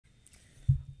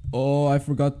Oh, I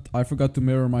forgot to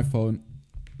mirror my phone.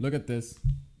 Look at this.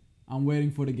 I'm waiting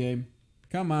for the game.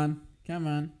 Come on. Come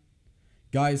on.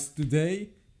 Guys,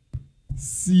 today,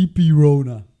 CP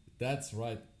Rona. That's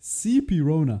right. CP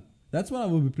Rona. That's what I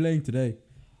will be playing today.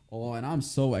 Oh, and I'm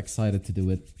so excited to do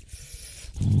it.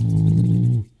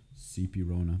 CP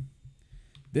Rona.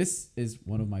 This is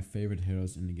one of my favorite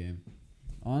heroes in the game.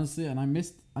 Honestly, and I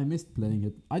missed playing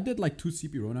it. I did like 2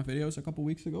 CP Rona videos a couple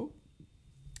weeks ago.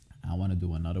 I want to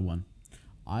do another one.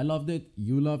 I loved it.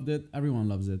 You loved it. Everyone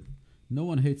loves it. No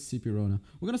one hates CP Rona.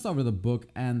 We're going to start with the book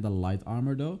and the light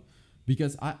armor though.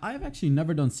 Because I've actually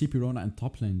never done CP Rona in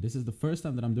top lane. This is the first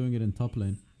time that I'm doing it in top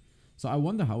lane. So I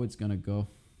wonder how it's going to go.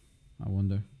 I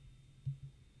wonder.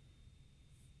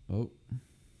 Oh.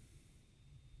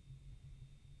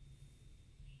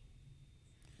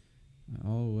 I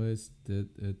always did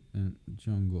it in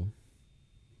jungle.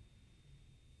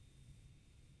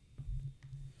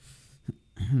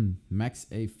 Max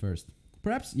A first.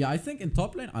 Perhaps, yeah, I think in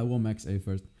top lane I will max A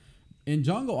first. In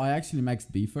jungle I actually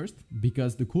maxed B first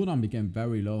because the cooldown became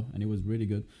very low and it was really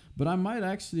good. But I might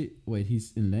actually... Wait,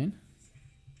 he's in lane?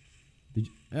 Did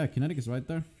you, yeah, Kinetic is right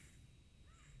there.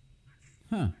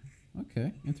 Huh.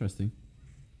 Okay, interesting.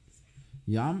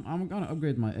 Yeah, I'm gonna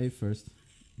upgrade my A first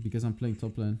because I'm playing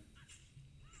top lane.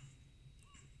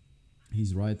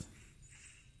 He's right.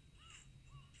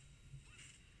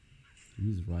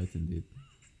 He's right indeed.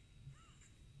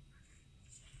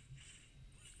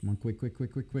 Come on,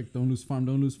 quick. Don't lose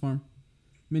farm.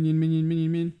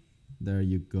 Minion. There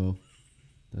you go.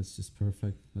 That's just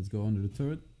perfect. Let's go under the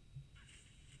turret.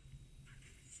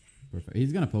 Perfect.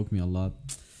 He's gonna poke me a lot.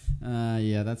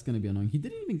 Yeah, that's gonna be annoying. He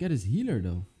didn't even get his healer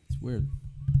though. It's weird.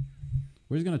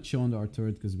 We're just gonna chill under our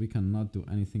turret because we cannot do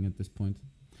anything at this point.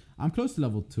 I'm close to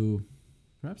level 2.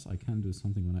 Perhaps I can do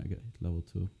something when I get level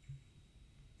 2.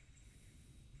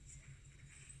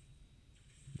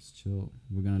 Let's chill.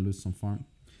 We're gonna lose some farm.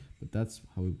 But that's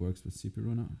how it works with CP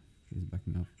Rona. He's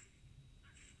backing up.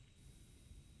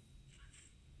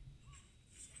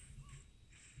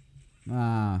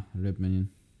 Ah, rip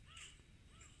minion.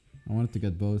 I wanted to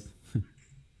get both.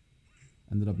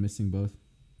 Ended up missing both.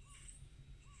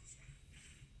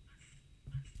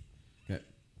 Okay.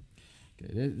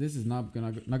 Okay, this is not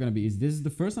gonna be easy. This is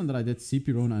the first time that I did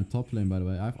CP Rona in top lane, by the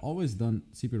way. I've always done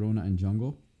CP Rona in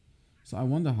jungle. So I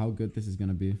wonder how good this is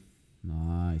gonna be.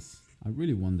 Nice. I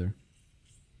really wonder.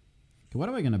 Okay, what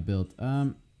am I gonna build?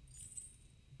 I'm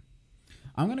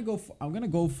gonna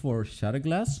go for Shadow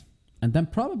Glass, and then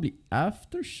probably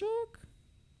Aftershock.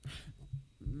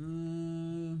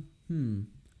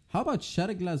 How about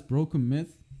Shadow Glass Broken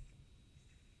Myth?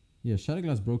 Yeah, Shadow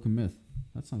Glass Broken Myth.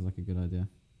 That sounds like a good idea.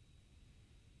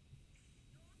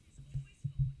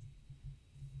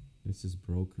 This is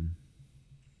broken.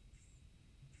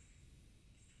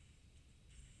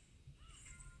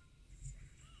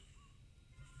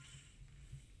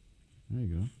 There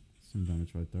you go. Some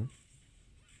damage right there.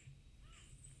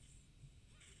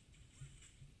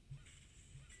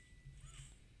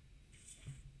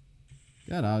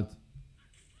 Get out.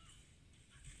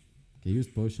 Okay, use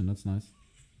potion. That's nice.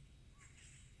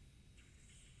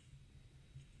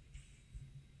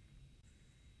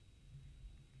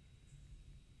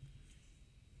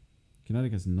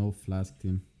 Kinetic has no flask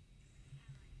team.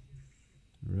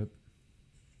 Rip.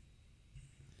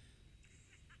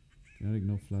 Kinetic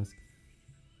no flask.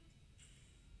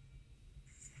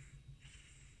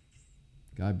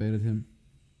 Guy baited him.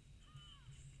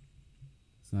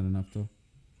 It's not enough though.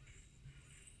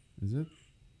 Is it?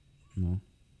 No.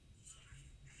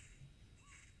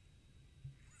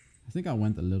 I think I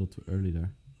went a little too early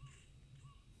there.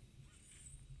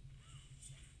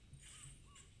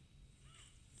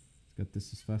 Let's get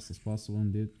this as fast as possible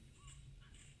indeed.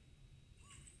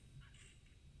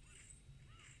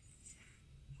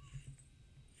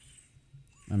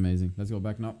 Amazing. Let's go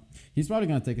back now. He's probably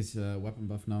gonna take his weapon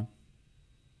buff now.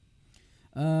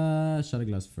 Shadow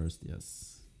Glass first,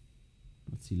 yes.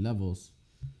 Let's see, levels.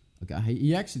 Okay,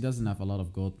 he actually doesn't have a lot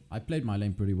of gold. I played my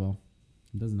lane pretty well.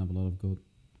 He doesn't have a lot of gold.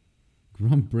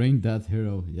 Grump Brain Dead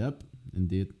Hero. Yep,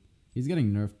 indeed. He's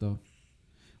getting nerfed though.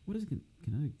 What is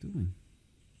Kinetic doing?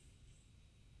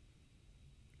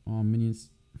 Oh, minions.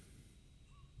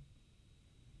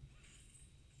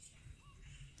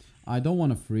 I don't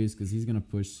want to freeze because he's going to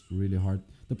push really hard.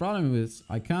 The problem is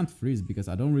I can't freeze because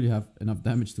I don't really have enough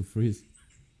damage to freeze.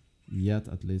 Yet,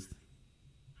 at least.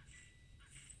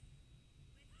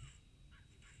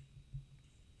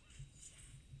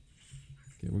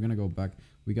 Okay, we're going to go back.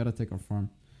 We got to take our farm.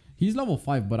 He's level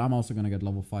 5, but I'm also going to get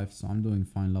level 5. So I'm doing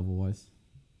fine level-wise.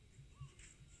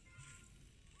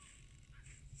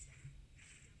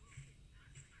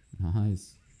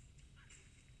 Nice.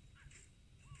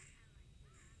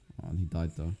 Oh, and he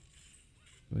died though.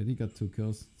 Wait, he got 2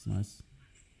 kills. It's nice.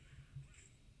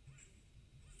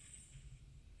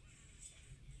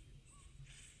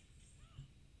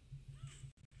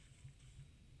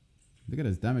 Look at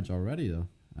his damage already though.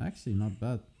 Actually, not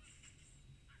bad.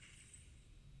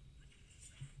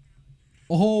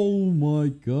 Oh my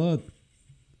god.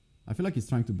 I feel like he's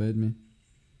trying to bait me.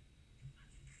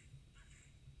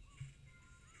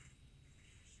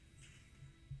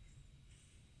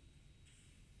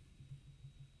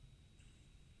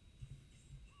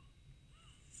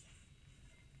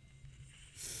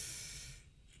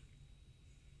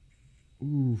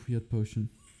 Ooh, he had potion.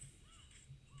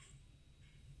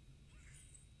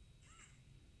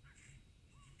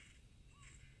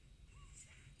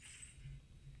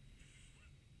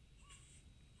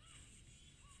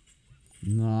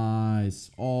 Nice.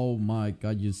 Oh my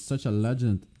god, you're such a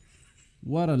legend.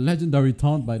 What a legendary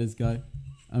taunt by this guy.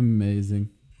 Amazing.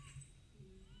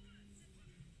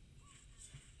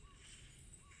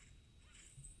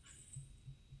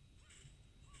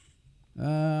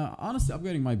 Honestly,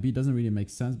 upgrading my B doesn't really make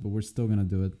sense, but we're still gonna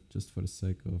do it just for the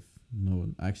sake of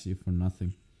actually for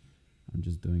nothing. I'm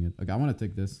just doing it. Okay, I want to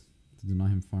take this to deny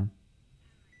him farm.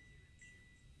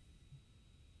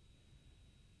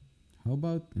 How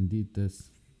about indeed this?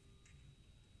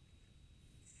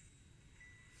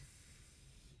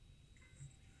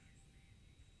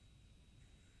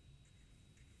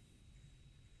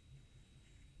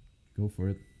 Go for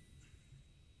it.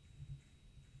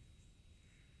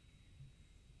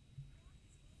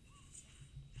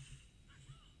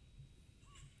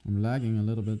 I'm lagging a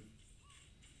little bit.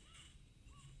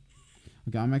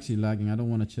 Okay, I'm actually lagging. I don't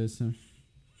want to chase him.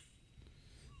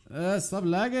 Stop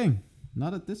lagging.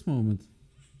 Not at this moment.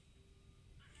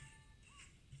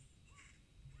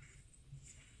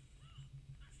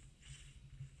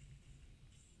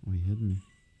 Oh, he hit me.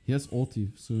 He has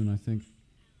ulti soon, I think.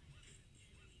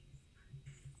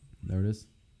 There it is.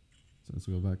 So let's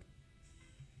go back.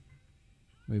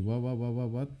 Wait, what?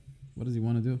 What does he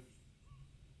want to do?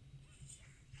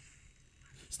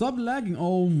 Stop lagging.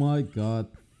 Oh my god.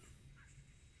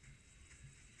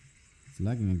 It's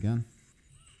lagging again.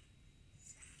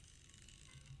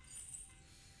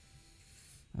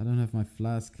 I don't have my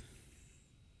flask.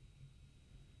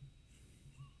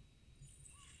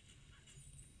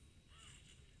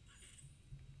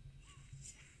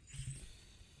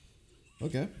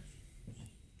 Okay.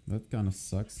 That kind of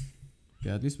sucks. Okay,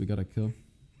 at least we got a kill.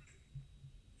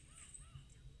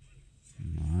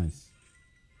 Nice.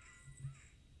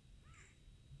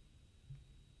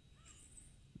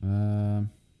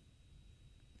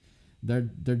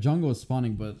 Their jungle is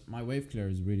spawning, but my wave clear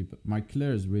is really my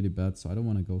clear is really bad, so I don't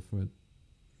want to go for it.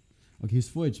 Okay, he's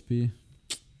full HP.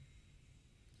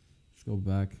 Let's go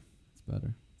back. It's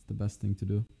better. It's the best thing to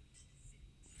do.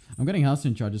 I'm getting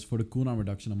Halcyon charges for the cooldown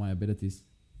reduction of my abilities.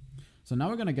 So now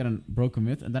we're gonna get a broken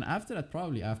myth, and then after that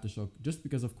probably aftershock, just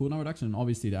because of cooldown reduction, and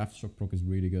obviously the aftershock proc is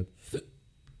really good.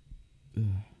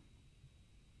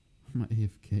 My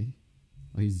AFK.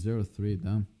 Oh, he's 0-3.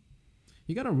 Damn.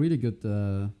 He got a really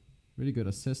good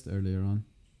assist earlier on.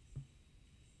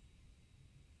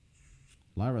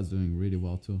 Lyra's doing really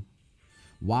well too.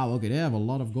 Wow. Okay, they have a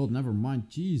lot of gold. Never mind.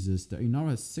 Jesus, the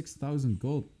Inara has 6,000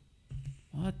 gold.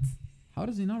 What? How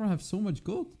does Inara have so much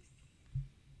gold?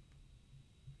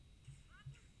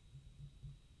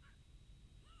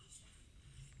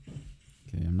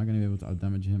 Okay, I'm not gonna be able to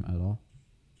outdamage him at all.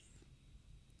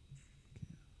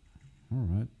 Okay.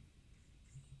 Alright.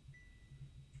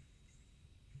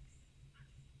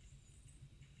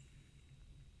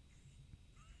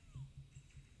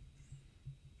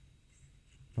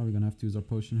 Probably gonna have to use our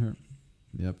potion here.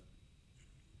 Yep.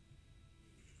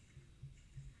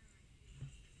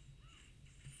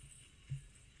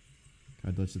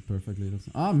 I dodged it perfectly.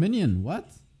 Ah, minion.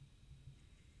 What?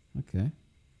 Okay.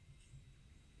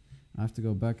 I have to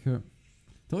go back here.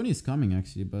 Tony is coming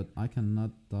actually, but I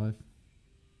cannot dive.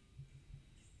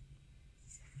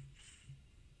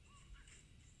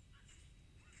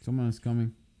 Someone is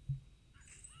coming.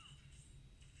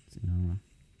 It's Inara.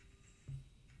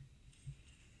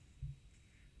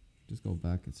 Just go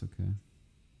back, it's okay.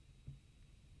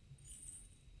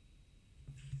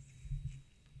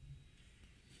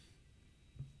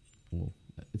 Oh,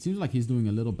 it seems like he's doing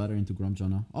a little better into Grumjaw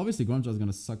now. Obviously, Grumjaw is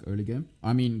gonna suck early game.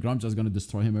 I mean, Grumjaw is gonna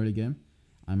destroy him early game.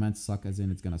 I meant suck as in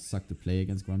it's gonna suck to play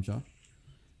against Grumjaw.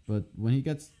 But when he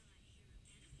gets...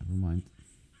 Never mind.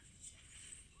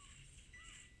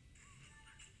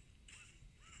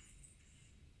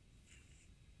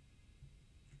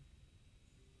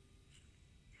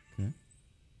 Okay.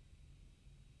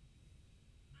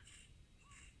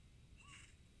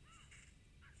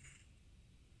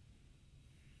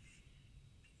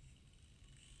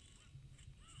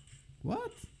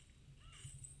 What?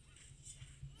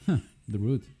 The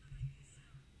root.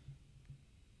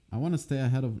 I want to stay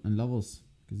ahead of in levels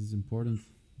because it's important.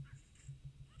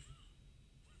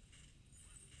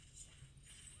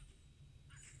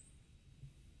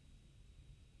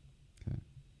 Okay.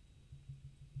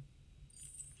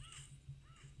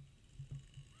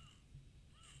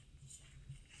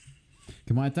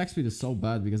 Okay, my attack speed is so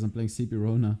bad because I'm playing CP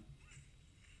Rona.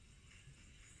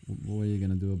 What are you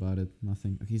gonna do about it?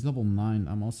 Nothing. Okay, he's level 9.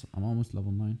 I'm almost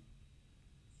level 9.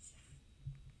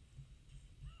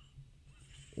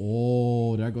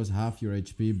 Oh, there goes half your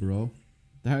HP, bro.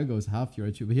 There goes half your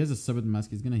HP. But he has a Summit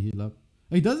Mask. He's gonna heal up.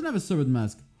 Oh, he doesn't have a Summit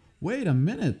Mask. Wait a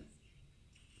minute.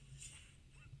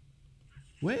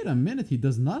 Wait a minute. He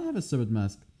does not have a Summit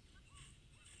Mask.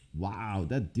 Wow,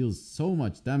 that deals so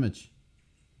much damage.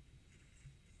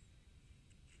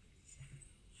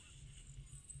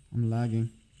 I'm lagging.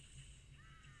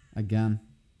 Again.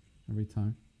 Every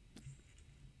time.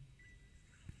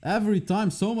 Every time,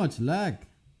 so much lag.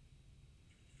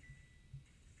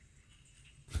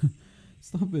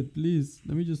 Stop it, please.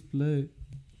 Let me just play.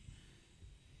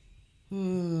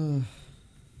 Okay,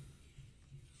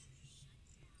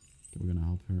 we're gonna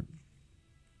help her.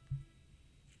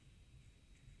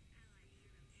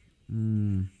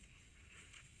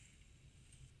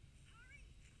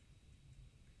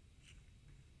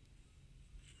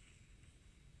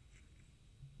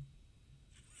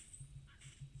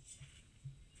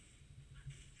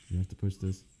 You have to push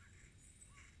this.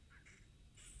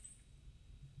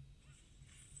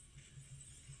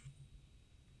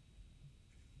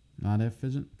 Ah, they have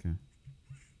Fidget? Okay.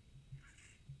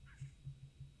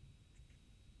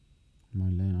 My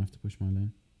lane, I have to push my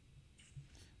lane.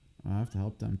 I have to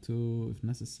help them too, if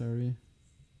necessary.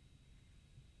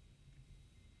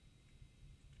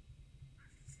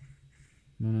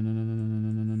 No, no, no, no, no, no,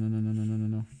 no, no, no, no, no, no, no,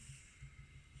 no,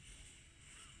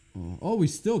 no. Oh, we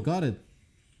still got it.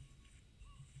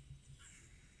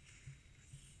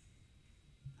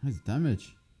 Nice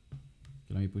damage.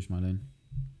 Okay, let me push my lane.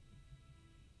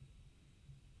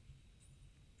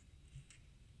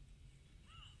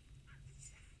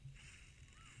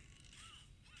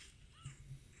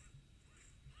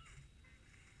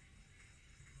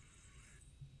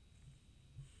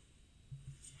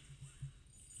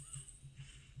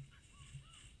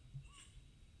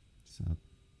 Sad.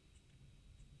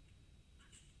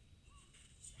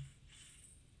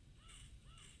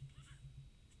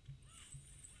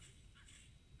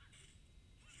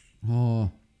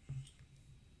 Oh.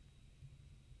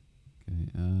 Okay,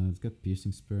 let's get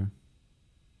Piercing Spear.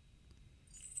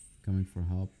 Coming for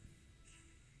help.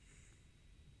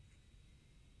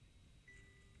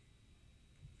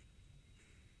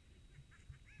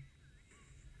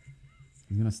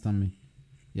 He's gonna stun me.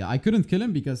 Yeah, I couldn't kill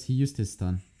him because he used his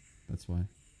stun. That's why.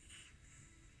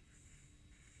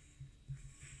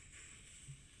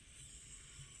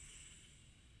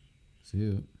 See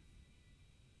you.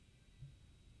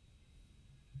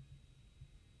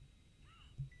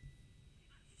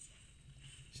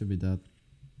 Should be dead.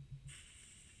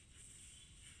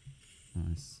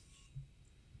 Nice.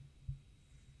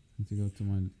 Need to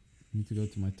go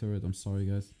to my turret. I'm sorry,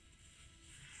 guys.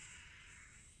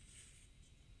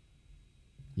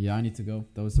 Yeah, I need to go.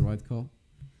 That was the right call.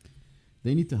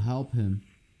 They need to help him.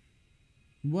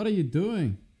 What are you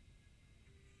doing?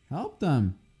 Help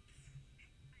them.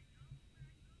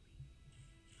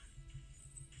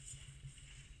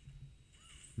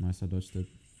 Nice, I dodged it.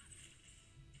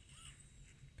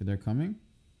 Okay, they're coming.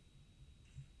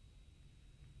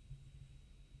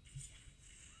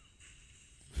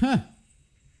 Huh.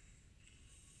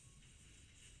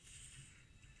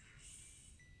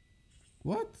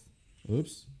 What?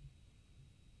 Oops.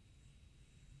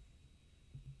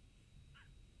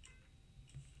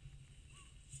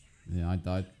 Yeah, I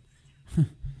died. I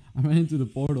ran into the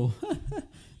portal.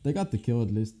 They got the kill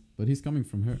at least, but he's coming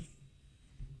from here.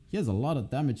 He has a lot of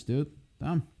damage, dude.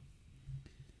 Damn.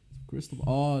 Crystal.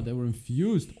 Oh, they were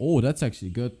infused. Oh, that's actually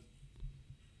good.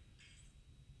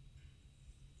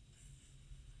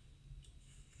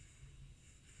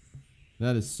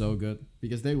 That is so good.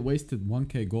 Because they wasted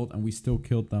 1k gold and we still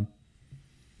killed them.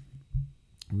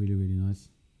 Really, really nice.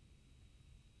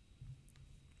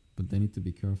 But they need to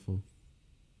be careful.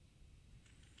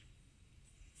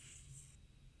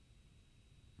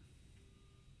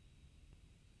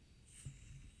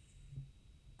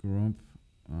 Grump.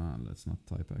 Let's not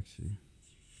type actually.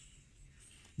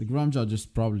 The Grumja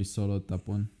just probably soloed that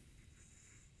one.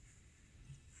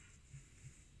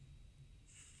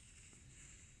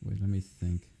 Wait, let me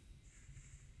think.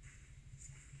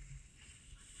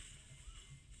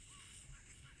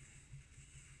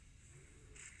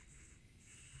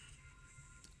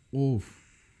 Oof.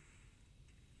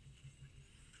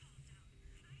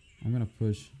 I'm gonna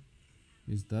push.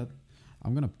 He's dead.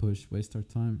 I'm gonna push. Waste our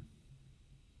time.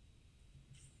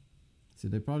 See,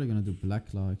 they're probably gonna do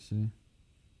Black Claw actually.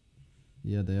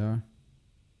 Yeah, they are.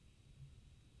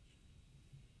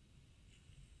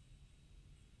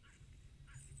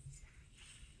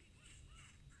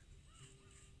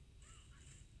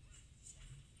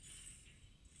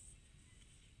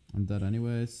 I'm dead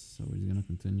anyways, so we're just gonna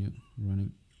continue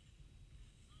running.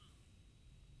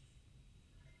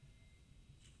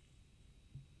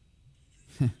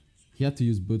 He had to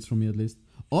use boots from me at least.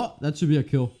 Oh, that should be a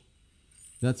kill.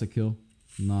 That's a kill.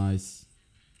 Nice.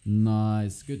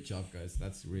 Nice. Good job, guys.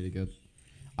 That's really good.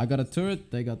 I got a turret.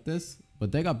 They got this.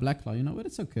 But they got Black Claw. You know what?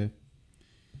 It's okay.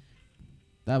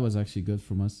 That was actually good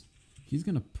from us. He's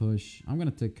gonna push. I'm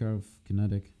gonna take care of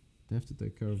Kinetic. They have to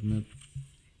take care of mid.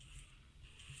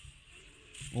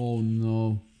 Oh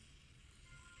no.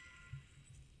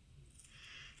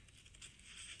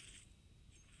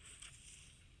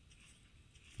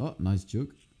 Oh, nice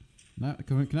juke. Now,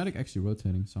 Kinetic actually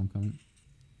rotating, so I'm coming.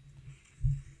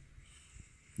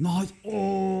 Nice.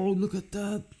 Oh, look at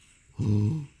that.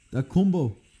 That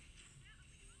combo.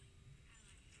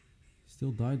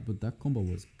 Still died, but that combo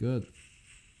was good.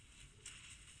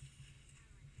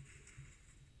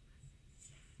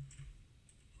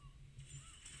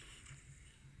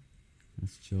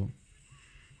 Let's chill.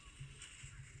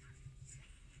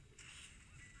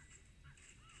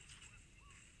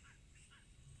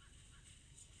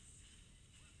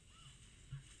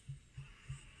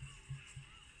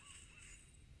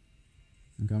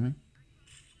 I'm coming.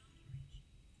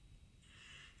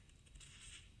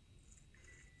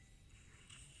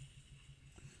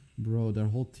 Bro, their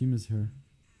whole team is here.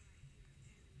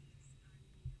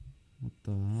 What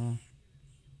the hell?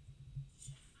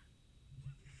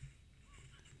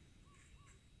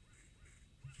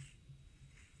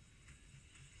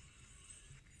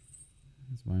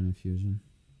 It's Vine Infusion.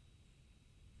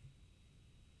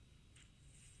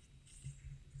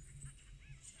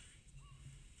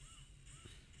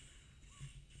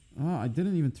 Oh, I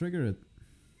didn't even trigger it.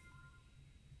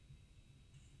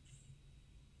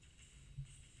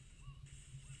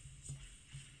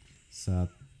 Sad.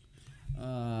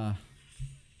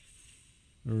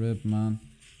 Rip, man.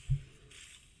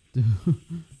 Dude.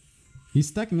 He's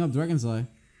stacking up Dragon's Eye.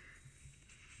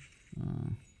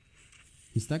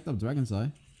 He stacked up Dragon's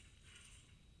Eye.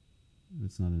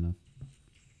 It's not enough.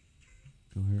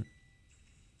 Go here.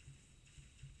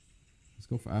 Let's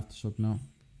go for Aftershock now.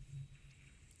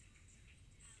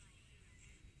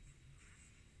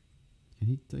 Can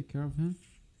he take care of him?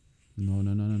 No,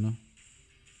 no, no, no, no.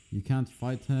 You can't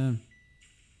fight him.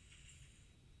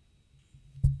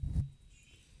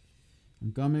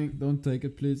 I'm coming. Don't take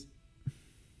it, please.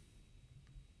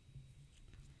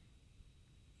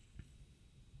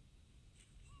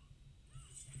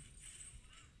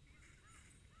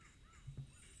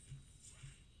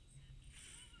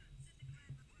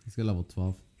 Let's get level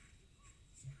 12.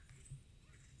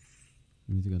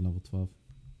 We need to get level 12.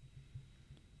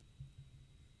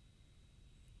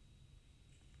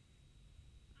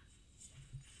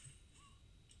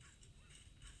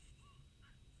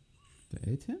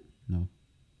 They ate him? No.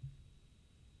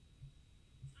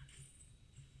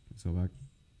 Let's go back.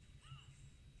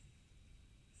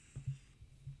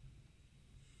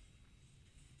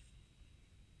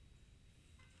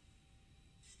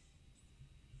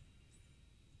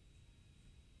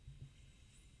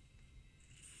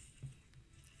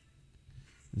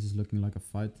 This is looking like a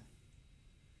fight.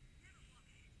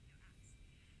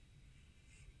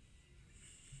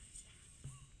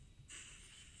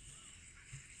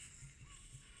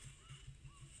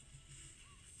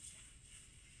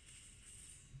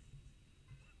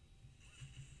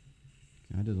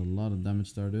 Okay, I did a lot of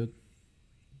damage there, dude.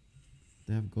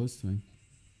 They have Ghost Wing.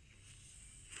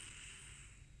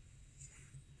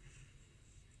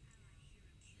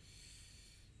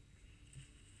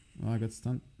 Oh, I got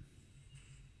stunned.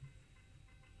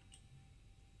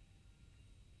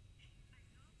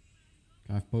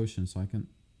 I have potions, so I can.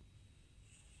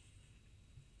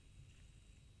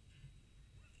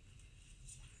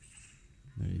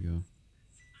 There you go.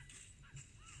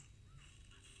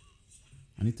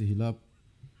 I need to heal up.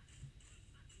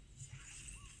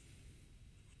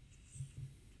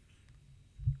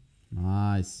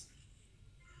 Nice.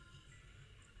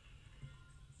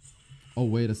 Oh,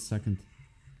 wait a second.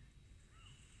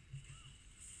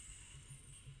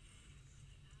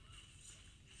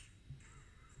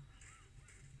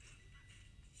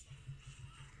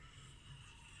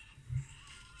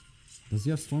 Does he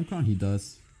have Storm Crown? He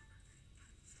does.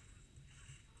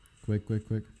 Quick, quick,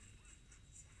 quick.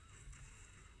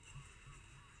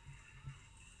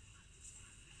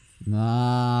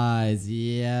 Nice.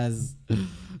 Yes.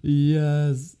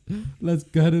 Yes. Let's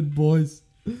get it, boys.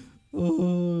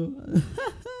 Oh.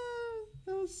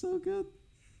 That was so good.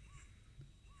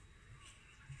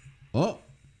 Oh.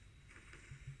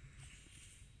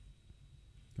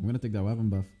 I'm gonna take that weapon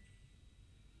buff.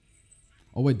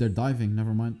 Oh wait, they're diving.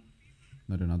 Never mind.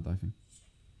 No, they're not diving.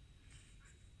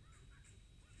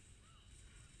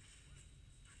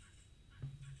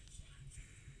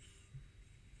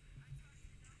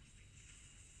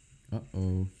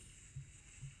 Uh-oh.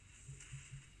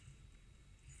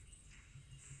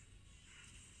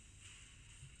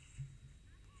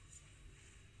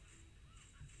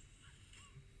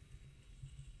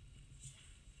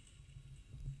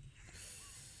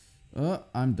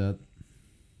 I'm dead.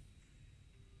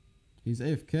 He's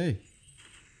AFK.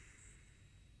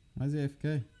 Why is he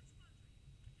AFK?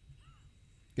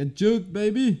 Get juked,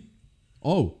 baby!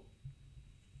 Oh!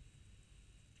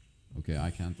 Okay, I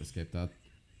can't escape that.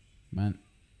 Man.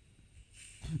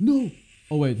 No!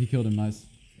 Oh wait, he killed him, nice.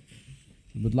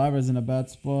 But Lyra's in a bad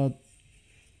spot.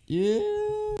 Yeah!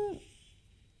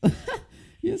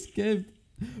 He escaped.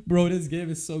 Bro, this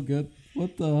game is so good.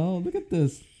 What the hell? Look at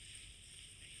this.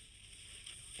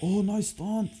 Oh, nice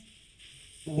stunt.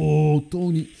 Oh,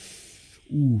 Tony.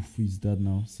 Oof, he's dead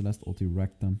now. Celeste ulti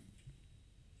wrecked him.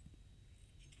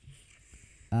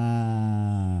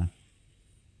 Ah.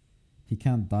 He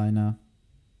can't die now.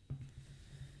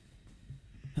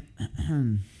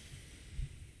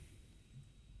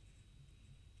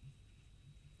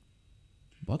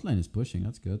 Bot lane is pushing,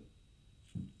 that's good.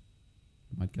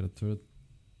 Might get a turret.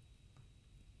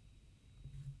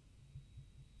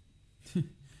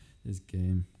 This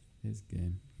game.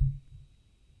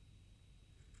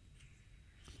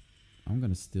 I'm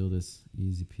gonna steal this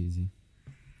easy peasy.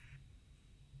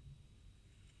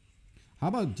 How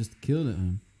about just kill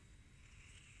him?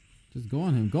 Just go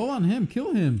on him. Go on him.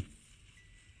 Kill him.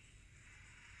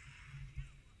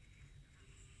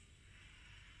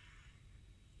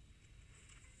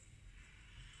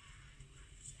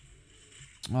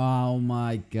 Oh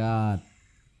my god.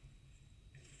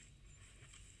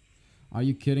 Are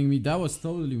you kidding me? That was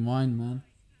totally mine, man.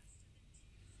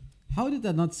 How did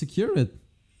that not secure it?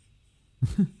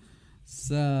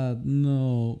 Sad.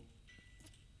 No.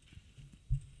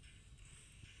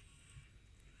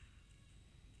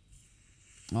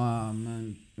 Ah,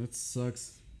 man. It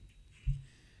sucks.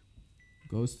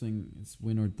 Ghosting is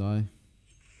win or die.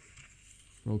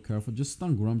 Bro, careful. Just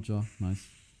stun Grumpjaw. Nice.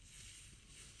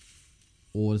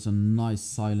 Oh, it's a nice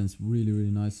silence. Really,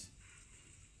 really nice.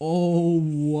 Oh,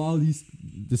 wow.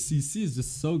 The CC is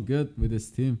just so good with this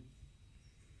team.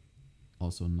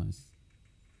 Also nice.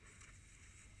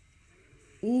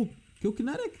 Oh, kill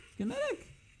Kinetic. Kinetic.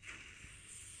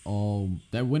 Oh,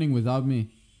 they're winning without me.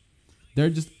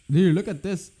 They're just... Here, look at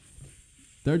this.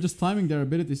 They're just timing their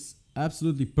abilities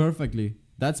absolutely perfectly.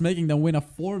 That's making them win a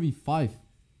 4v5.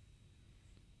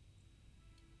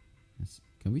 Yes.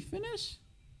 Can we finish?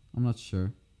 I'm not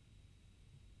sure.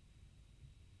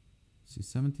 See,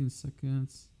 17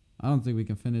 seconds. I don't think we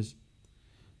can finish.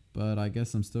 But I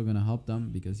guess I'm still gonna help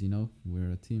them because, you know,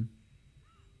 we're a team.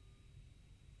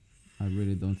 I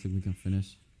really don't think we can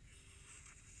finish.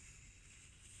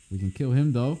 We can kill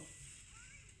him though.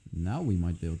 Now we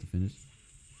might be able to finish.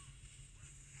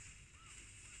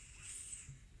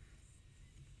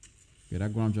 Okay,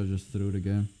 that Grumpjaw just threw the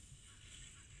game.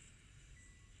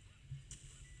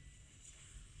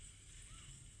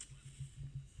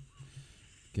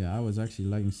 Okay, I was actually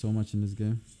lagging so much in this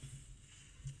game.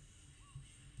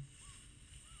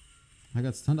 I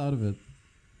got stunned out of it.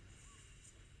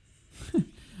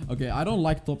 Okay, I don't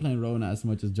like top lane Rona as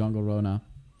much as jungle Rona.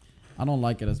 I don't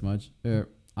like it as much.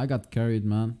 I got carried,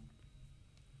 man.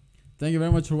 Thank you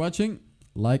very much for watching.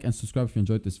 Like and subscribe if you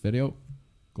enjoyed this video.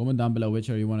 Comment down below which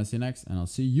area you want to see next. And I'll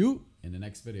see you in the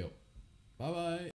next video. Bye bye.